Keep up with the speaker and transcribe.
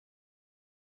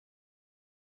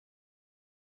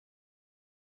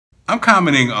I'm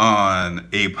commenting on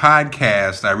a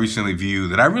podcast I recently viewed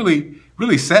that I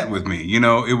really sat with me. You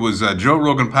know, it was a Joe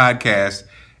Rogan podcast,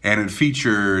 and it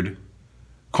featured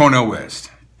Cornell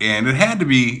West. And it had to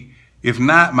be, if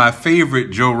not my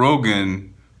favorite Joe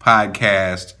Rogan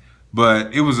podcast,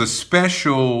 but it was a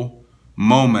special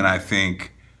moment, I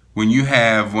think, when you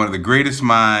have one of the greatest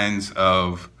minds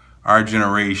of our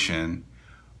generation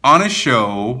on a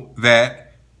show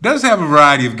that does have a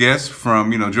variety of guests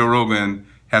from, Joe Rogan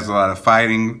has a lot of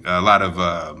fighting, a lot of,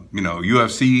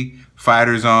 UFC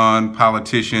fighters on,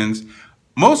 politicians.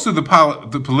 Most of the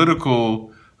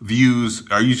political views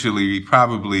are usually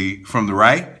probably from the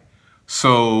right.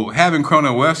 So having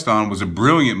Cornell West on was a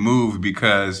brilliant move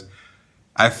because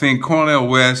I think Cornell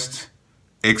West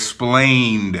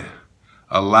explained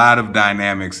a lot of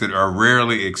dynamics that are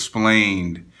rarely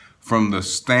explained from the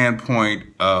standpoint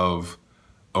of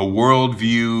a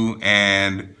worldview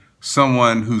and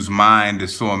someone whose mind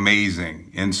is so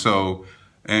amazing. And so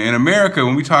in America,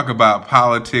 when we talk about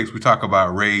politics, we talk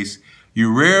about race,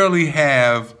 you rarely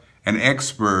have an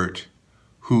expert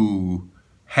who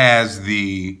has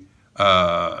the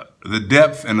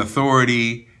depth and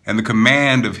authority and the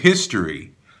command of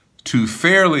history to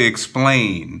fairly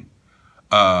explain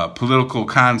political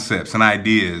concepts and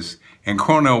ideas. And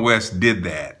Cornell West did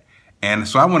that. And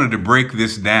so I wanted to break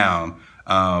this down,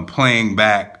 playing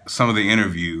back some of the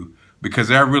interview,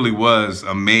 because I really was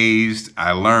amazed.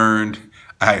 I learned,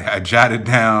 I jotted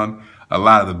down a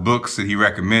lot of the books that he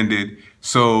recommended.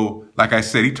 So, like I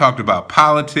said, he talked about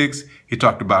politics, he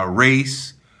talked about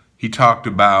race, he talked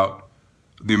about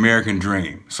the American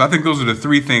dream. So I think those are the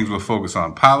three things we'll focus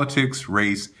on: politics,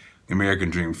 race, the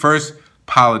American dream. First,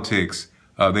 politics.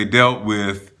 They dealt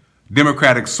with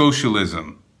democratic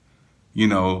socialism.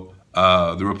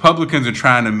 The Republicans are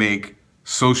trying to make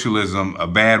socialism a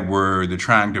bad word. They're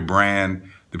trying to brand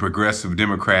the progressive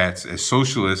Democrats as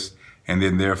socialists, and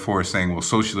then therefore saying, well,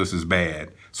 socialist is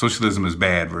bad. Socialism is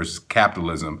bad versus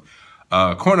capitalism.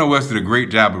 Cornell West did a great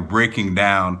job of breaking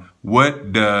down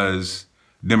what does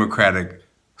democratic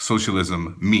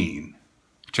socialism mean.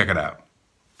 Check it out.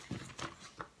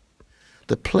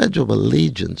 The Pledge of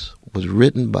Allegiance was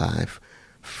written by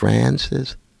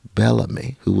Francis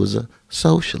Bellamy, who was a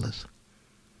socialist.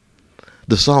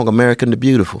 The song American the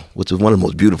Beautiful, which is one of the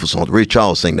most beautiful songs. Ray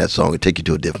Charles sang that song and take you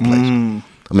to a different place.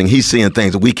 I mean, he's seeing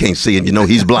things that we can't see, and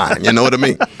he's blind. You know what I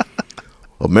mean?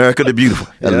 America the Beautiful.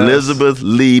 Yes. Elizabeth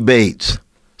Lee Bates,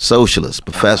 socialist.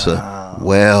 Professor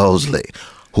Wellesley.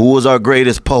 Who was our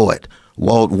greatest poet?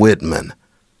 Walt Whitman.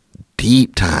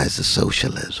 Deep ties to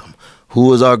socialism. Who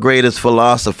was our greatest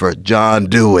philosopher? John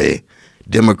Dewey.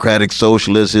 Democratic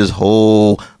socialist his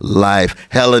whole life.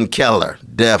 Helen Keller,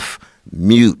 deaf,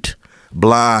 mute,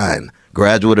 blind,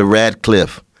 graduate of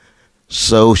Radcliffe,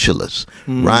 socialist.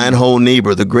 Reinhold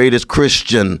Niebuhr, the greatest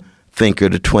Christian thinker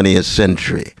of the 20th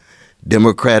century.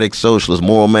 Democratic socialist,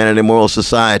 moral man in a moral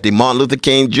society. Martin Luther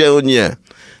King Jr.,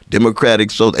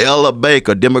 democratic socialist. Ella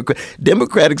Baker,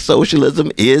 democratic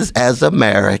socialism is as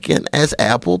American as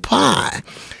apple pie.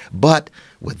 But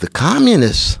with the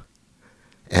communists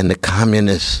and the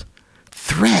communist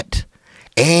threat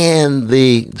and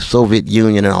the Soviet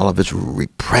Union and all of its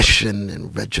repression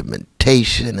and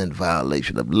regimentation and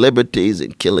violation of liberties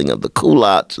and killing of the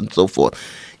kulaks and so forth,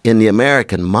 in the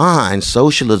American mind,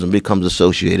 socialism becomes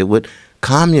associated with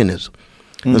communism.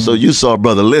 And so you saw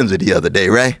Brother Lindsay the other day,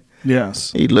 right?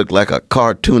 Yes. He looked like a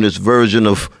cartoonist version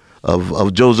of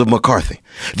Joseph McCarthy.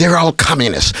 They're all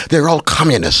communists. They're all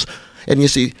communists. And you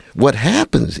see, what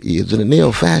happens is in the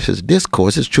neo-fascist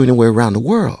discourse, it's true anywhere around the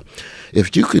world.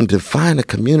 If you can define a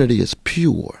community as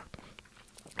pure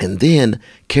and then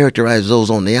characterize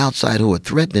those on the outside who are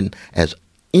threatening as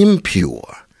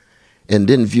impure, and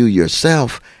then view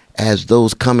yourself as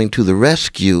those coming to the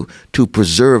rescue to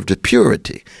preserve the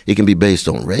purity. It can be based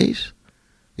on race.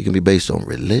 It can be based on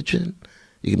religion.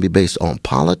 It can be based on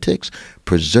politics.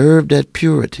 Preserve that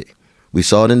purity. We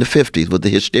saw it in the 50s with the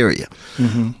hysteria.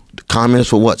 The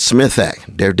communists were what? Smith Act.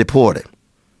 They're deported.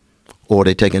 Or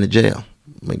they're taken to jail.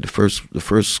 I mean, the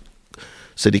first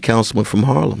city councilman from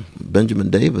Harlem, Benjamin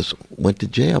Davis, went to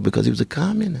jail because he was a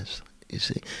communist. You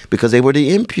see, because they were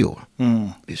the impure.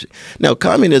 You see. Now,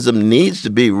 communism needs to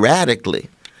be radically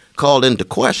called into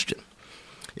question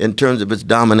in terms of its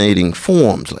dominating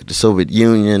forms, like the Soviet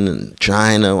Union and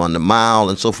China on the Mao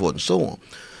and so forth and so on.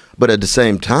 But at the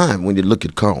same time, when you look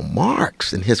at Karl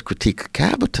Marx and his critique of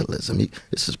capitalism,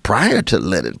 this is prior to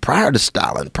Lenin, prior to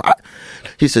Stalin.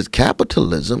 He says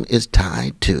capitalism is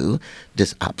tied to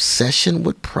this obsession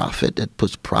with profit that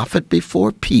puts profit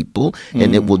before people,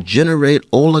 and it will generate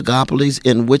oligopolies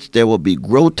in which there will be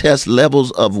grotesque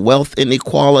levels of wealth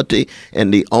inequality,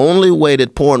 and the only way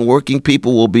that poor and working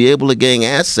people will be able to gain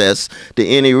access to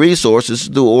any resources is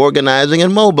through organizing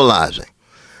and mobilizing.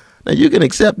 Now, you can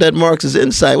accept that Marxist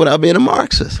insight without being a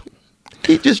Marxist.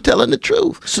 He's just telling the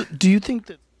truth. So do you think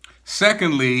that...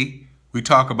 Secondly, we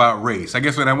talk about race. I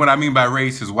guess what I mean by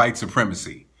race is white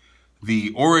supremacy.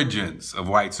 The origins of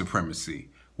white supremacy.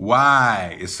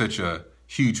 Why is such a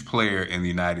huge player in the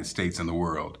United States and the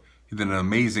world? He did an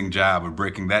amazing job of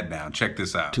breaking that down. Check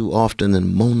this out. Too often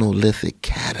in monolithic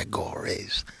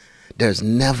categories. There's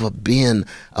never been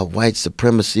a white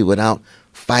supremacy without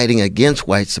fighting against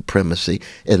white supremacy,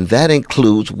 and that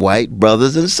includes white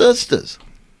brothers and sisters.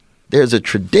 There's a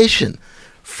tradition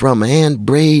from Ann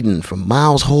Braden, from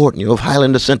Miles Horton, of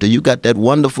Highlander Center. You got that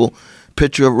wonderful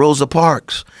picture of Rosa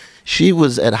Parks. She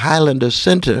was at Highlander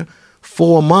Center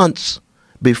 4 months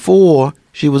before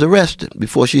she was arrested,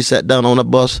 before she sat down on a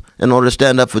bus in order to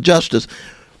stand up for justice,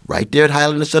 right there at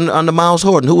Highlander Center under Miles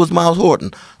Horton. Who was Miles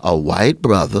Horton? A white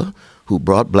brother who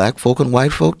brought black folk and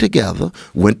white folk together,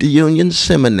 went to Union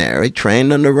Seminary,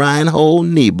 trained under Reinhold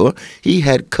Niebuhr. He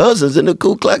had cousins in the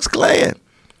Ku Klux Klan.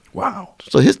 Wow.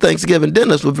 So his Thanksgiving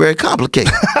dinners were very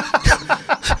complicated.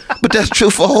 But that's true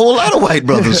for a whole lot of white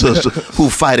brothers and sisters who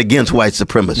fight against white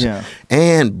supremacy. Yeah.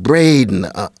 Ann Braden,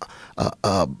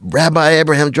 Rabbi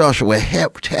Abraham Joshua,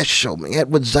 Heschel,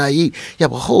 Edward Said. You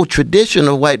have a whole tradition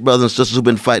of white brothers and sisters who've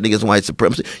been fighting against white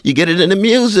supremacy. You get it in the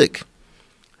music.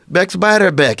 Bex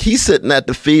Beiderbecke, he's sitting at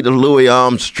the feet of Louis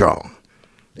Armstrong,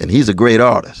 and he's a great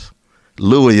artist.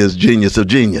 Louis is genius of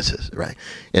geniuses, right?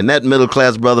 And that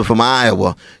middle-class brother from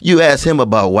Iowa, you ask him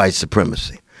about white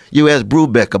supremacy. You ask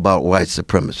Brubeck about white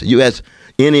supremacy. You ask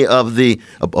any of the,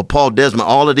 Paul Desmond,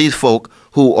 all of these folk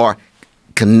who are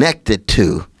connected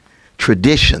to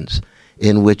traditions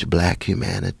in which black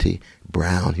humanity,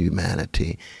 brown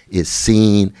humanity is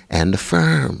seen and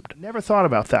affirmed. Never thought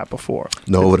about that before.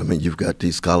 No, but I mean, you've got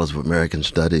these scholars of American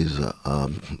studies.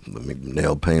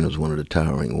 Nell Payne is one of the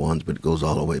towering ones, but it goes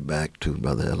all the way back to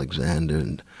Brother Alexander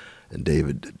and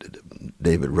David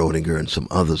Rodinger and some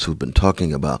others who've been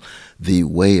talking about the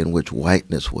way in which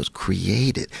whiteness was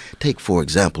created. Take, for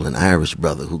example, an Irish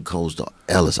brother who goes to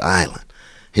Ellis Island.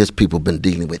 His people have been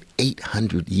dealing with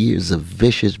 800 years of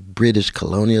vicious British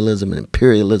colonialism and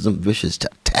imperialism, vicious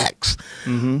attacks,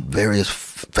 various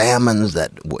famines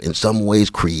that were in some ways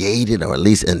created or at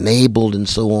least enabled and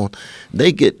so on.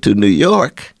 They get to New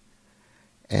York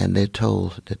and they're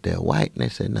told that they're white. And they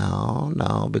say,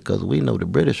 no, because we know the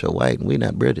British are white and we're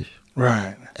not British.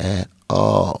 Right. At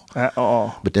all. At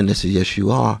all. But then they say, yes,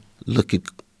 you are. Look at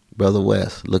Brother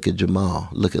West. Look at Jamal.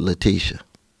 Look at Letitia.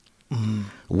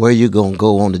 Where you going to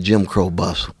go on the Jim Crow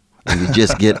bus when you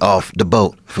just get off the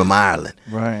boat from Ireland?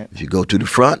 Right. If you go to the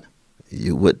front,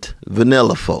 you with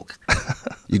vanilla folk.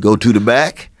 You go to the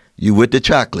back, you with the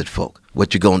chocolate folk.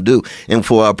 What you going to do? And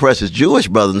for our precious Jewish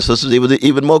brothers and sisters, it was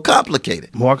even more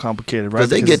complicated. More complicated, right? Because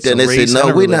they get there and they say,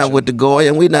 no, we're not with the Goy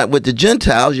and we're not with the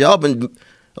Gentiles. Y'all been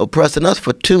oppressing us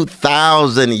for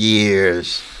 2,000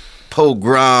 years.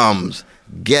 Pogroms,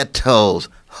 ghettos,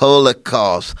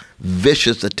 Holocaust,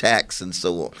 vicious attacks, and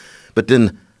so on. But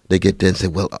then they get there and say,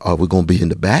 well, are we going to be in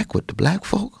the back with the black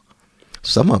folk?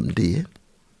 Some of them did.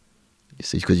 You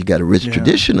see, because you got a rich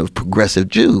tradition of progressive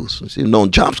Jews. You see, Noam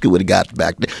Chomsky would have got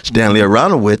back there. Stanley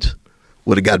Aronowitz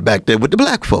would have got back there with the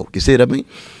black folk. You see what I mean?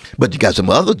 But you got some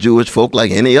other Jewish folk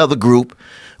like any other group.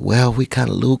 Well, we kind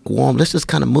of lukewarm. Let's just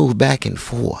kind of move back and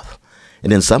forth.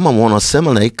 And then some of them want to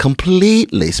assimilate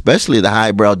completely, especially the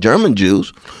highbrow German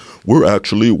Jews. We're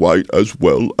actually white as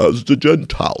well as the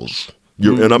Gentiles.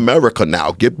 You're in America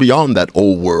now. Get beyond that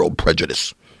old world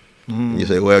prejudice. You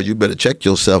say, well, you better check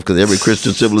yourself because every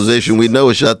Christian civilization we know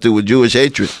is shot through with Jewish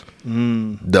hatred.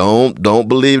 Don't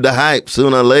believe the hype.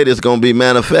 Sooner or later, it's going to be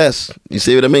manifest. You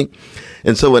see what I mean?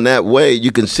 And so in that way,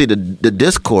 you can see the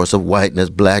discourse of whiteness,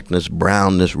 blackness,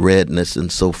 brownness, redness,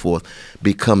 and so forth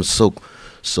becomes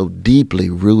so deeply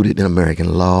rooted in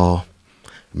American law,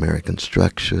 American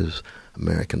structures,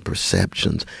 American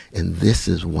perceptions. And this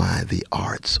is why the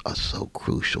arts are so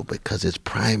crucial, because it's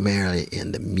primarily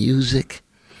in the music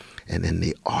and in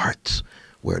the arts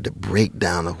where the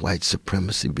breakdown of white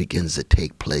supremacy begins to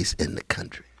take place in the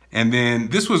country. And then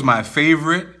this was my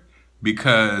favorite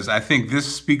because I think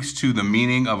this speaks to the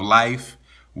meaning of life,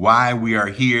 why we are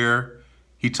here.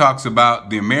 He talks about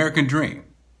the American dream.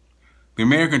 The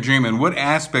American dream, and what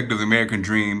aspect of the American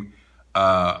dream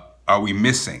are we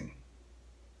missing?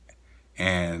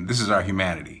 And this is our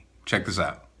humanity. Check this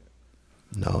out.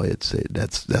 No,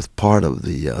 that's part of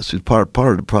the part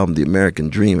of the problem. The American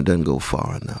dream, it doesn't go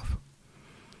far enough.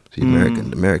 The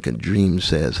American dream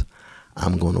says,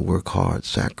 I'm going to work hard,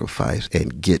 sacrifice,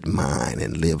 and get mine,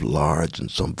 and live large in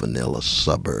some vanilla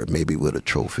suburb, maybe with a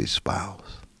trophy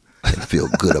spouse, and feel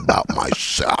good about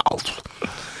myself.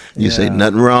 You say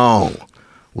nothing wrong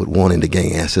with wanting to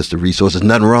gain access to resources,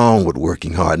 nothing wrong with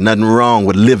working hard, nothing wrong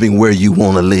with living where you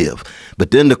want to live.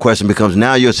 But then the question becomes,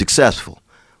 now you're successful,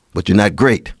 but you're not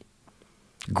great.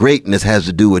 Greatness has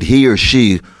to do with he or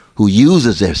she who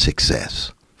uses their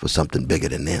success for something bigger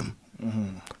than them.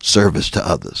 Service to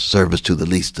others, service to the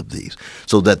least of these.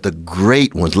 So that the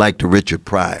great ones, like the Richard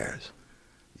Pryors,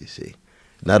 you see,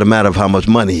 not a matter of how much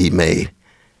money he made,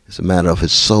 it's a matter of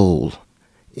his soul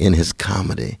in his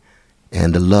comedy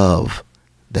and the love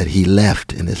that he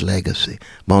left in his legacy.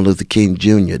 Martin Luther King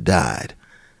Jr. died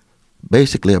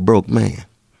basically a broke man.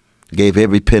 Gave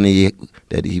every penny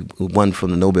that he won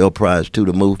from the Nobel Prize to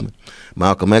the movement.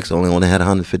 Malcolm X only had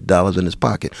 $150 in his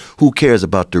pocket. Who cares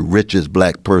about the richest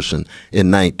black person in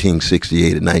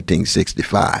 1968 and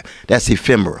 1965? That's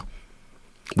ephemeral.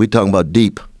 We're talking about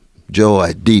deep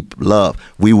joy, deep love.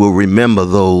 We will remember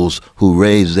those who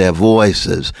raised their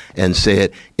voices and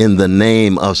said, in the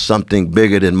name of something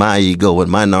bigger than my ego and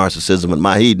my narcissism and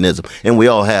my hedonism, and we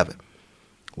all have it.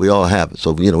 We all have it.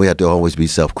 So, we have to always be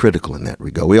self-critical in that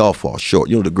regard. We all fall short.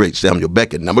 The great Samuel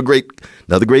Beckett, another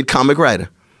great comic writer.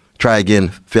 Try again,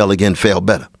 fail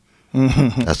better.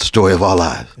 That's the story of our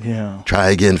lives. Yeah.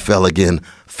 Try again,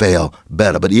 fail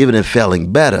better. But even in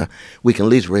failing better, we can at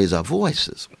least raise our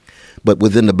voices. But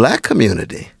within the black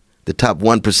community, the top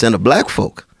 1% of black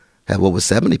folk have over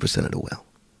 70% of the wealth.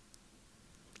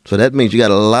 So that means you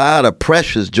got a lot of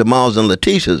precious Jamals and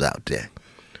Letitias out there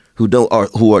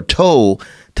who are told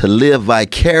to live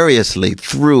vicariously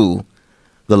through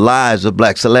the lives of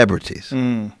black celebrities.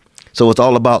 So it's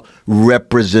all about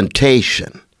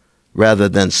representation rather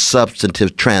than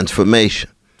substantive transformation.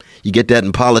 You get that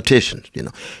in politicians.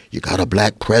 You got a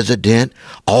black president,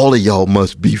 all of y'all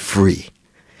must be free.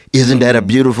 Isn't that a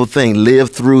beautiful thing? Live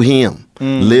through him,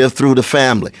 live through the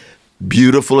family.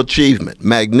 Beautiful achievement,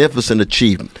 magnificent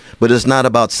achievement. But it's not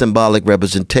about symbolic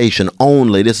representation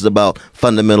only. This is about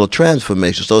fundamental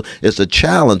transformation. So it's a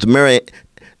challenge. Mary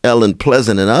Ellen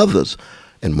Pleasant and others,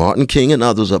 and Martin King and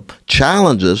others, are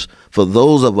challenges for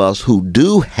those of us who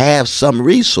do have some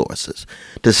resources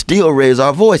to still raise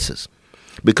our voices.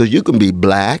 Because you can be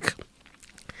black,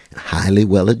 highly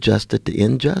well-adjusted to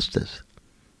injustice,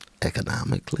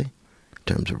 economically, in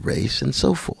terms of race and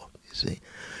so forth, you see.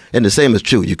 And the same is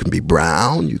true. You can be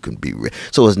brown, you can be red.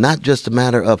 So it's not just a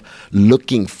matter of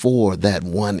looking for that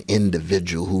one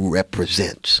individual who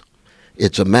represents.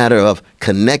 It's a matter of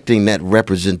connecting that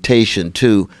representation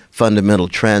to fundamental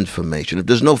transformation. If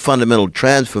there's no fundamental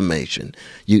transformation,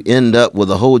 you end up with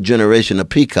a whole generation of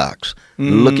peacocks.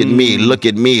 Look at me, look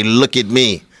at me, look at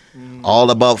me.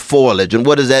 All about foliage. And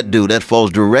what does that do? That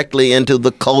falls directly into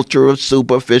the culture of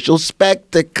superficial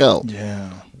spectacle.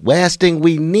 Yeah. Last thing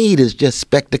we need is just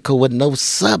spectacle with no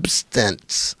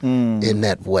substance in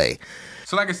that way.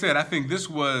 So like I said, I think this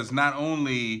was not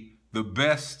only the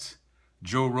best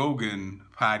Joe Rogan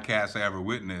podcast I ever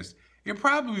witnessed, it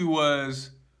probably was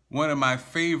one of my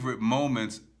favorite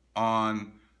moments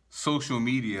on social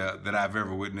media that I've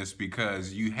ever witnessed,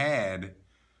 because you had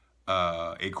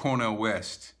a Cornell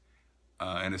West,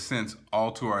 in a sense,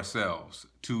 all to ourselves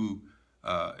to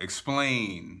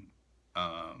explain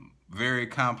very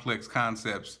complex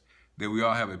concepts that we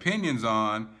all have opinions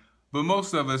on, but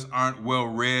most of us aren't well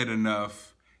read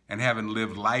enough and haven't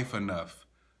lived life enough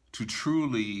to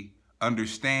truly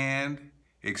understand,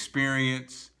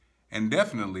 experience, and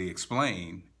definitely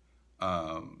explain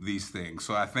these things.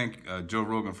 So I thank Joe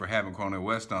Rogan for having Cornell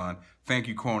West on. Thank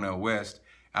you, Cornell West.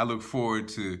 I look forward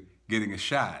to getting a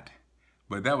shot.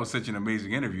 But that was such an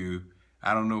amazing interview.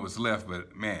 I don't know what's left,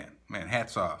 but man,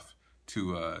 hats off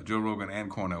to Joe Rogan and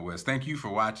Cornell West. Thank you for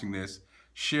watching this.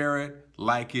 Share it,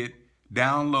 like it,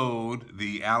 download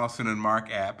the Allison and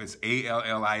Marc app. It's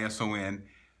ALLISON,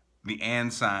 the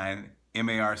and sign,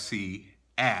 MARC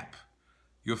app.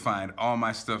 You'll find all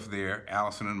my stuff there,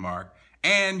 Allison and Marc.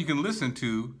 And you can listen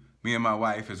to me and my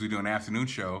wife as we do an afternoon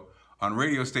show on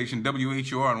radio station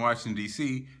WHUR in Washington,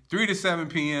 D.C., 3 to 7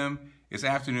 p.m. It's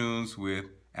Afternoons with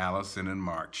Allison and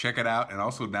Marc. Check it out and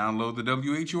also download the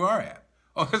WHUR app.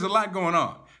 Oh, there's a lot going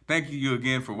on. Thank you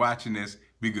again for watching this.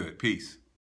 Be good. Peace.